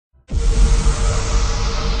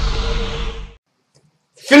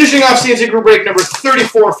Finishing off CNC group break number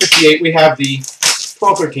 3458, we have the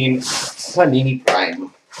 1213 Panini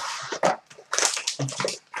Prime.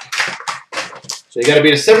 So you got to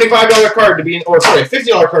beat a $75 card to be in, or sorry, a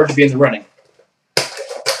 $50 card to be in the running.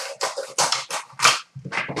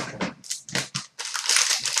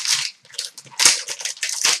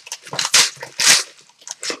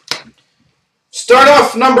 Start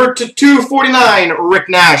off number 249, Rick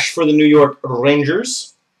Nash for the New York Rangers.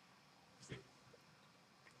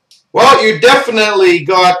 Well, you definitely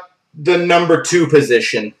got the number 2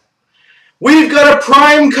 position. We've got a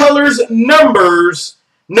Prime Colors numbers,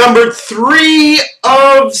 number 3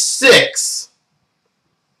 of 6.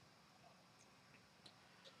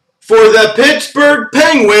 For the Pittsburgh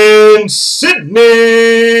Penguins, Sidney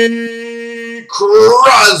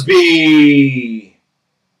Crosby.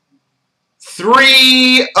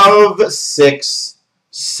 3 of 6,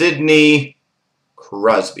 Sidney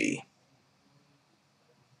Crosby.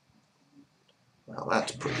 Well,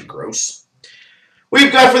 that's pretty gross.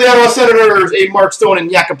 We've got for the Ottawa Senators a Mark Stone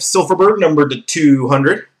and Jakob Silfverberg, numbered to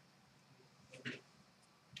 200.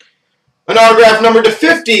 An autograph numbered to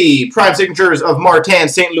 50, prime signatures of Martin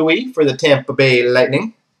St. Louis for the Tampa Bay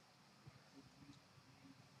Lightning.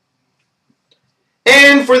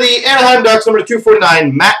 And for the Anaheim Ducks, number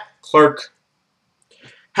 249, Matt Clark.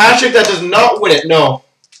 Hashtag that does not win it, no.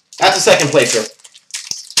 That's a second placer.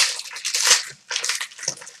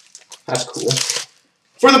 That's cool.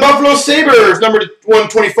 For the Buffalo Sabres, number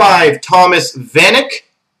 125, Thomas Vanek.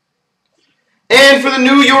 And for the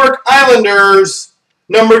New York Islanders,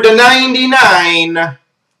 number 99,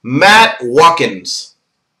 Matt Watkins.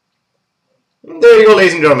 There you go,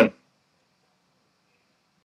 ladies and gentlemen.